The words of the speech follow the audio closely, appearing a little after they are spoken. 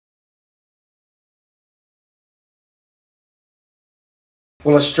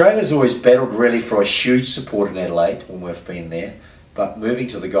Well, Australia's always battled really for a huge support in Adelaide when we've been there, but moving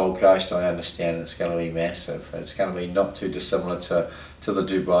to the Gold Coast, I understand it's going to be massive. It's going to be not too dissimilar to the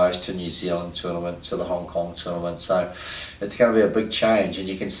Dubai's, to New Zealand tournament, to the Hong Kong tournament. So it's going to be a big change, and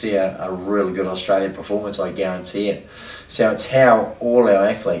you can see a really good Australian performance, I guarantee it. So it's how all our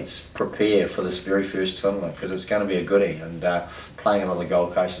athletes prepare for this very first tournament, because it's going to be a goodie, and playing it on the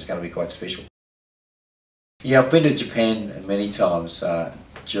Gold Coast is going to be quite special. Yeah, I've been to Japan many times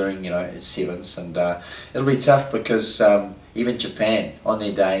during, its sevens, and it'll be tough because even Japan on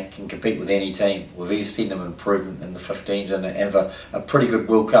their day can compete with any team. We've seen them improvement in the 15s and have a pretty good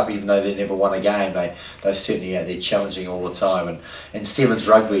World Cup, even though they never won a game. They're certainly out there challenging all the time. And sevens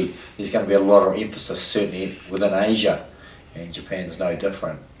rugby, there's going to be a lot of emphasis certainly within Asia. And Japan's no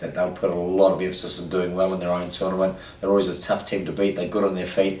different, that they'll put a lot of emphasis on doing well in their own tournament. They're always a tough team to beat, they're good on their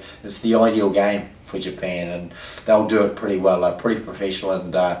feet. It's the ideal game for Japan, and they'll do it pretty well. They're pretty professional,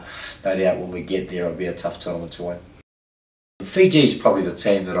 and no doubt when we get there it'll be a tough tournament to win. Fiji is probably the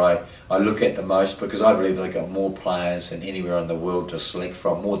team that I look at the most, because I believe they've got more players than anywhere in the world to select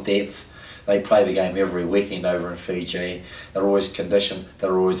from, more depth. They play the game every weekend over in Fiji. They're always conditioned,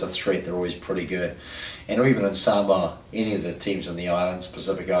 they're always a threat, they're always pretty good. And even in Samoa, any of the teams in the islands,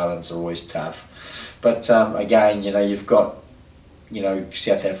 Pacific Islands, are always tough. But again, you've got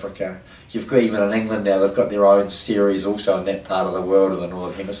South Africa. You've got, even in England now, they've got their own series also in that part of the world, in the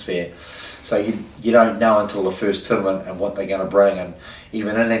Northern Hemisphere. So you don't know until the first tournament and what they're going to bring. And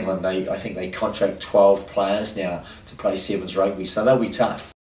even in England, I think they contract 12 players now to play sevens rugby, so they'll be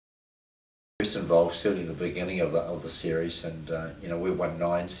tough. First involved, certainly the beginning of the series, and we've won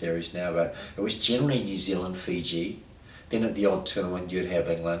 9 series now, but it was generally New Zealand, Fiji. Then at the odd tournament you'd have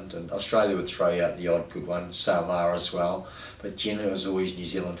England, and Australia would throw out the odd good one, Samoa as well, but generally it was always New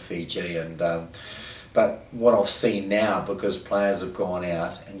Zealand, Fiji. And but what I've seen now, because players have gone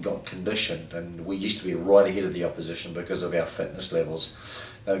out and got conditioned, and we used to be right ahead of the opposition because of our fitness levels,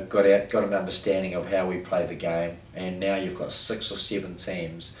 they've got an understanding of how we play the game, and now you've got 6 or 7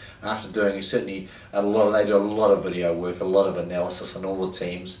 teams. After doing certainly they do a lot of video work, a lot of analysis on all the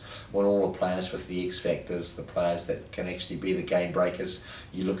teams, on all the players with the X factors, the players that can actually be the game breakers.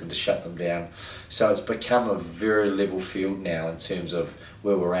 You're looking to shut them down. So it's become a very level field now in terms of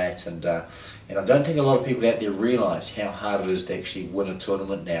where we're at, and I don't think a lot of people out there realise how hard it is to actually win a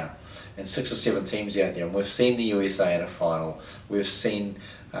tournament now. And 6 or 7 teams out there, and we've seen the USA in a final, we've seen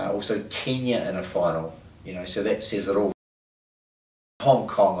also Kenya in a final, so that says it all. Hong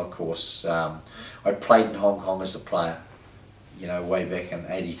Kong, of course, I played in Hong Kong as a player, way back in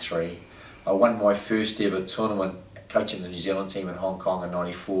 '83. I won my first ever tournament coaching the New Zealand team in Hong Kong in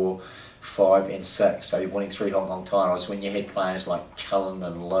 '94, 5 and 6, so winning 3 Hong Kong titles when you had players like Cullen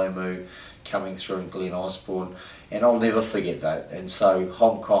and Lomu coming through, and Glenn Osborne, and I'll never forget that. And so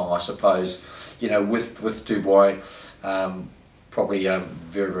Hong Kong, I suppose, with Dubai, probably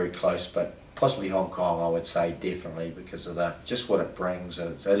very, very close, but possibly Hong Kong, I would say, definitely, because of just what it brings.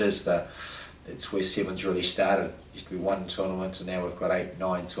 And it's where sevens really started. It used to be 1 tournament, and now we've got 8,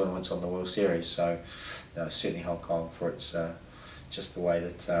 9 tournaments on the World Series. So certainly Hong Kong, for its just the way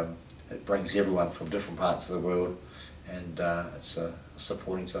that it brings everyone from different parts of the world, and it's a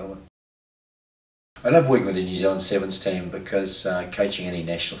supporting tournament. I love working with the New Zealand Sevens team, because coaching any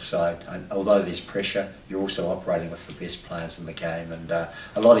national side, and although there's pressure, you're also operating with the best players in the game, and a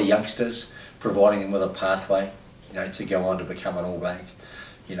lot of youngsters, providing them with a pathway, to go on to become an All Black,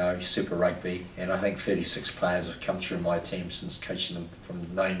 Super Rugby. And I think 36 players have come through my team since coaching them from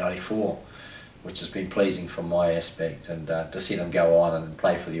 1994, which has been pleasing from my aspect, and to see them go on and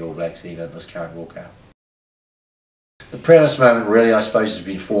play for the All Blacks even in this current World Cup. The proudest moment really, I suppose, has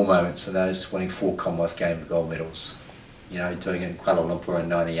been 4 moments, and those winning 4 Commonwealth Games gold medals. Doing it in Kuala Lumpur in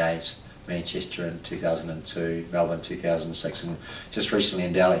 '98, Manchester in 2002, Melbourne 2006, and just recently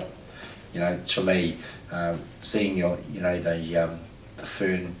in Delhi. To me, seeing the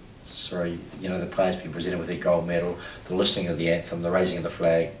players being presented with their gold medal, the listening of the anthem, the raising of the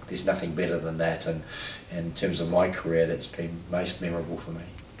flag, there's nothing better than that. And in terms of my career, that's been most memorable for me.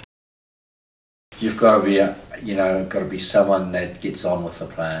 You've got to be someone that gets on with the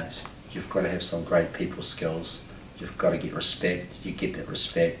players. You've got to have some great people skills. You've got to get respect. You get that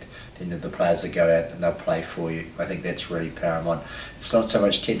respect, then the players will go out and they'll play for you. I think that's really paramount. It's not so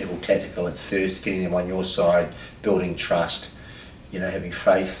much technical, tactical. It's first getting them on your side, building trust. Having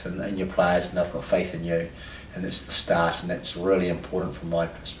faith in your players, and they've got faith in you, and that's the start. And that's really important from my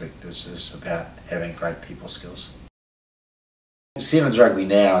perspective. Is about having great people skills. Sevens rugby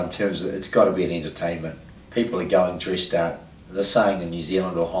now, in terms of, it's got to be an entertainment. People are going dressed up. the saying in New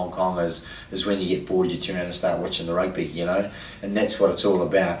Zealand or Hong Kong is when you get bored you turn around and start watching the rugby, you know, and that's what it's all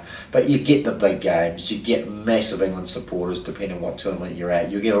about. But you get the big games, you get massive England supporters depending on what tournament you're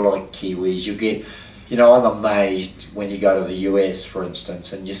at, you get a lot of Kiwis, you get, you know, I'm amazed when you go to the US, for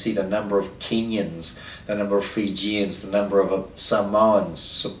instance, and you see the number of Kenyans, the number of Fijians, the number of Samoans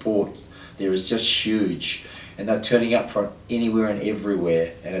support there is just huge. And they're turning up from anywhere and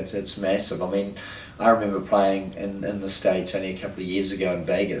everywhere, and it's massive. I mean, I remember playing in the States only a couple of years ago in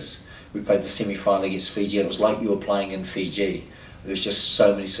Vegas. We played the semi-final against Fiji, and it was like you were playing in Fiji. There was just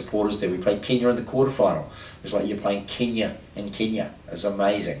so many supporters there. We played Kenya in the quarterfinal. It was like you're playing Kenya in Kenya. It was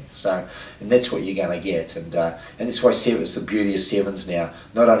amazing. So, and that's what you're going to get. And that's why it's the beauty of sevens now.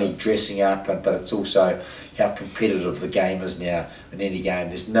 Not only dressing up, but it's also how competitive the game is now in any game.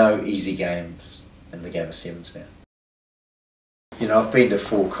 There's no easy games in the game of sevens now. You know, I've been to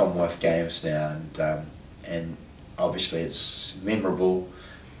 4 Commonwealth Games now, and obviously it's memorable.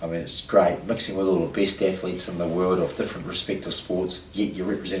 I mean, it's great mixing with all the best athletes in the world of different respective sports, yet you're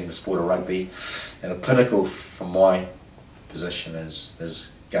representing the sport of rugby. And the pinnacle from my position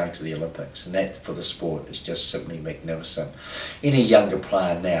is going to the Olympics, and that for the sport is just simply magnificent. Any younger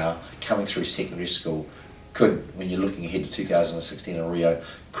player now coming through secondary school could, when you're looking ahead to 2016 in Rio,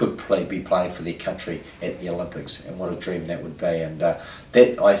 could be playing for their country at the Olympics, and what a dream that would be. And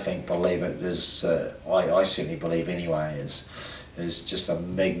that, I think, believe it is, I certainly believe anyway, is just a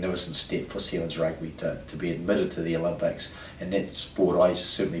magnificent step for sevens rugby to be admitted to the Olympics, and that sport I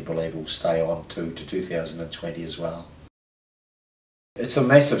certainly believe will stay on to 2020 as well. It's a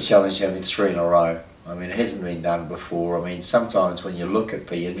massive challenge having 3 in a row. I mean, it hasn't been done before. I mean, sometimes when you look at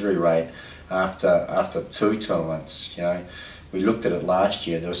the injury rate after 2 tournaments, you know, we looked at it last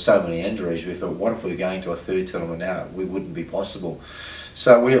year, there were so many injuries, we thought, what if we were going to a 3rd tournament now? We wouldn't be possible.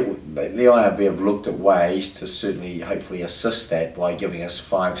 So the IRB have looked at ways to certainly, hopefully assist that by giving us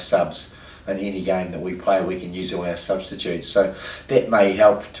 5 subs in any game that we play. We can use all our substitutes. So that may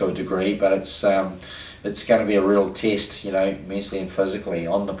help to a degree, but it's going to be a real test, you know, mentally and physically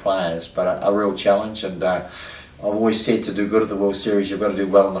on the players, but a real challenge. And I've always said to do good at the World Series, you've got to do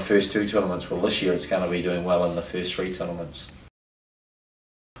well in the first 2 tournaments. Well, this year it's going to be doing well in the first 3 tournaments.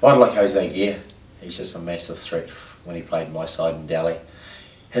 I'd like Jose Guerra. He's just a massive threat when he played my side in Delhi.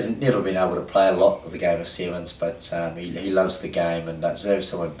 Hasn't never been able to play a lot of the game of sevens, but he loves the game, and to have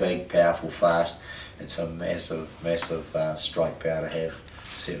someone big, powerful, fast, it's a massive strike power to have,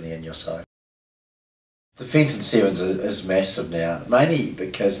 certainly in your side. Defence in sevens is massive now, mainly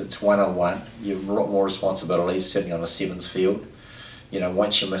because it's one-on-one. You have a lot more responsibilities sitting on a sevens field. You know,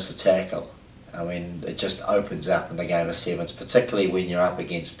 once you miss a tackle, I mean, it just opens up in the game of sevens, particularly when you're up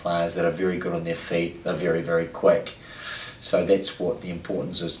against players that are very good on their feet, they're very, very quick. So that's what the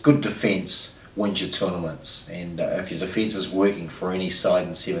importance is. Good defence wins your tournaments, and if your defence is working for any side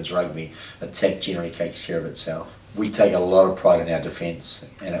in sevens rugby, attack generally takes care of itself. We take a lot of pride in our defence,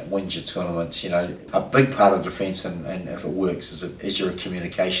 and it wins your tournaments. You know, a big part of defence, and if it works, is your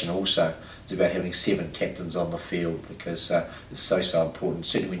communication also. It's about having 7 captains on the field, because it's so important,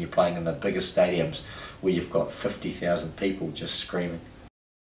 certainly when you're playing in the biggest stadiums where you've got 50,000 people just screaming.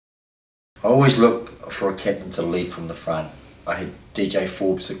 I always look for a captain to lead from the front. I had DJ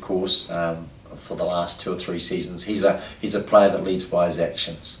Forbes, of course, for the last 2 or 3 seasons. He's a player that leads by his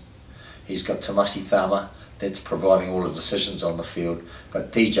actions. He's got Tamasi Thama, that's providing all the decisions on the field.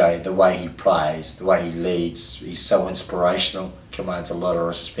 But DJ, the way he plays, the way he leads, he's so inspirational, commands a lot of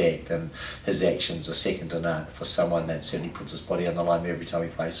respect, and his actions are second to none for someone that certainly puts his body on the line every time he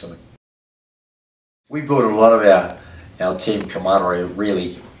plays for me. We built a lot of our team camaraderie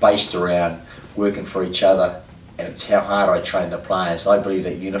really based around working for each other, and it's how hard I train the players. I believe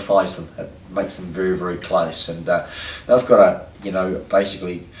that unifies them, it makes them very, very close, and they've got to, you know,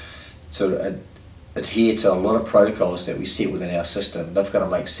 basically sort of adhere to a lot of protocols that we set within our system. They've got to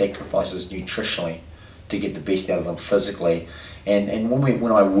make sacrifices nutritionally to get the best out of them physically, and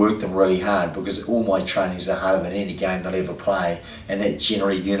when I work them really hard, because all my trainings are harder than any game they'll ever play, and that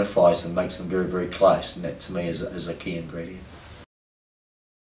generally unifies them, makes them very, very close, and that to me is a key ingredient.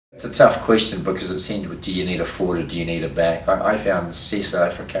 It's a tough question, because it's ended with, do you need a forward or do you need a back? I found South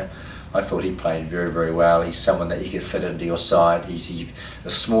Africa, I thought he played very, very well. He's someone that you could fit into your side. He's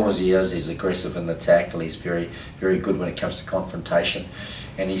as small as he is, he's aggressive in the tackle. He's very, very good when it comes to confrontation,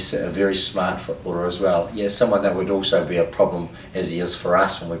 and he's a very smart footballer as well. Yeah, someone that would also be a problem as he is for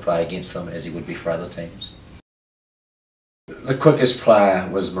us when we play against them, as he would be for other teams. The quickest player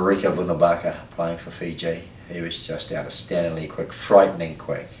was Marika Vunabaka playing for Fiji. He was just outstandingly quick, frightening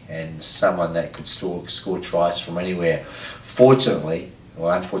quick, and someone that could score tries from anywhere. Fortunately,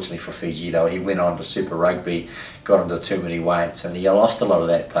 Well, unfortunately for Fiji though, he went on to Super Rugby, got into too many weights, and he lost a lot of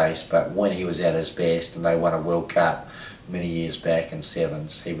that pace. But when he was at his best and they won a World Cup many years back in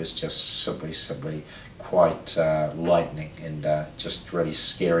sevens, he was just simply quite lightning, and just really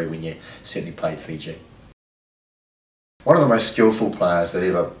scary when you certainly played Fiji. One of the most skillful players that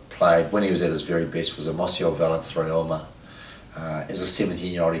ever played when he was at his very best was Amosio Valenthroioma. As a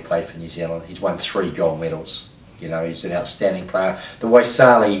 17-year-old, he played for New Zealand. He's won 3 gold medals. You know, he's an outstanding player. The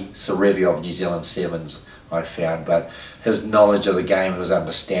Waisali Sarevia of New Zealand sevens, I found, but his knowledge of the game and his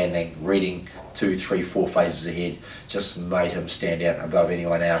understanding, reading 2, 3, 4 phases ahead, just made him stand out above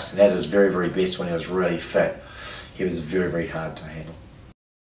anyone else. And at his very best, when he was really fit, he was very hard to handle.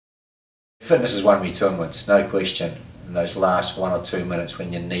 Fitness has won me tournaments, no question. In those last 1 or 2 minutes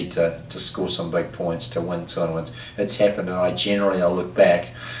when you need to score some big points to win tournaments, it's happened, and I'll look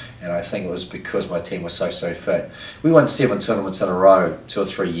back and I think it was because my team was so fit. We won 7 tournaments in a row 2 or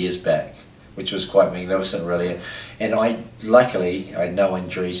 3 years back, which was quite magnificent really, and luckily I had no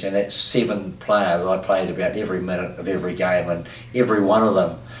injuries, and at 7 players I played about every minute of every game, and every one of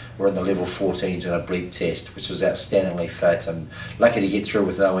them were in the level 14s in a bleep test, which was outstandingly fit and lucky to get through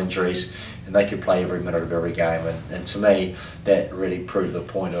with no injuries, and they could play every minute of every game, and to me that really proved the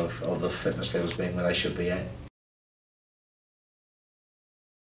point of the fitness levels being where they should be at.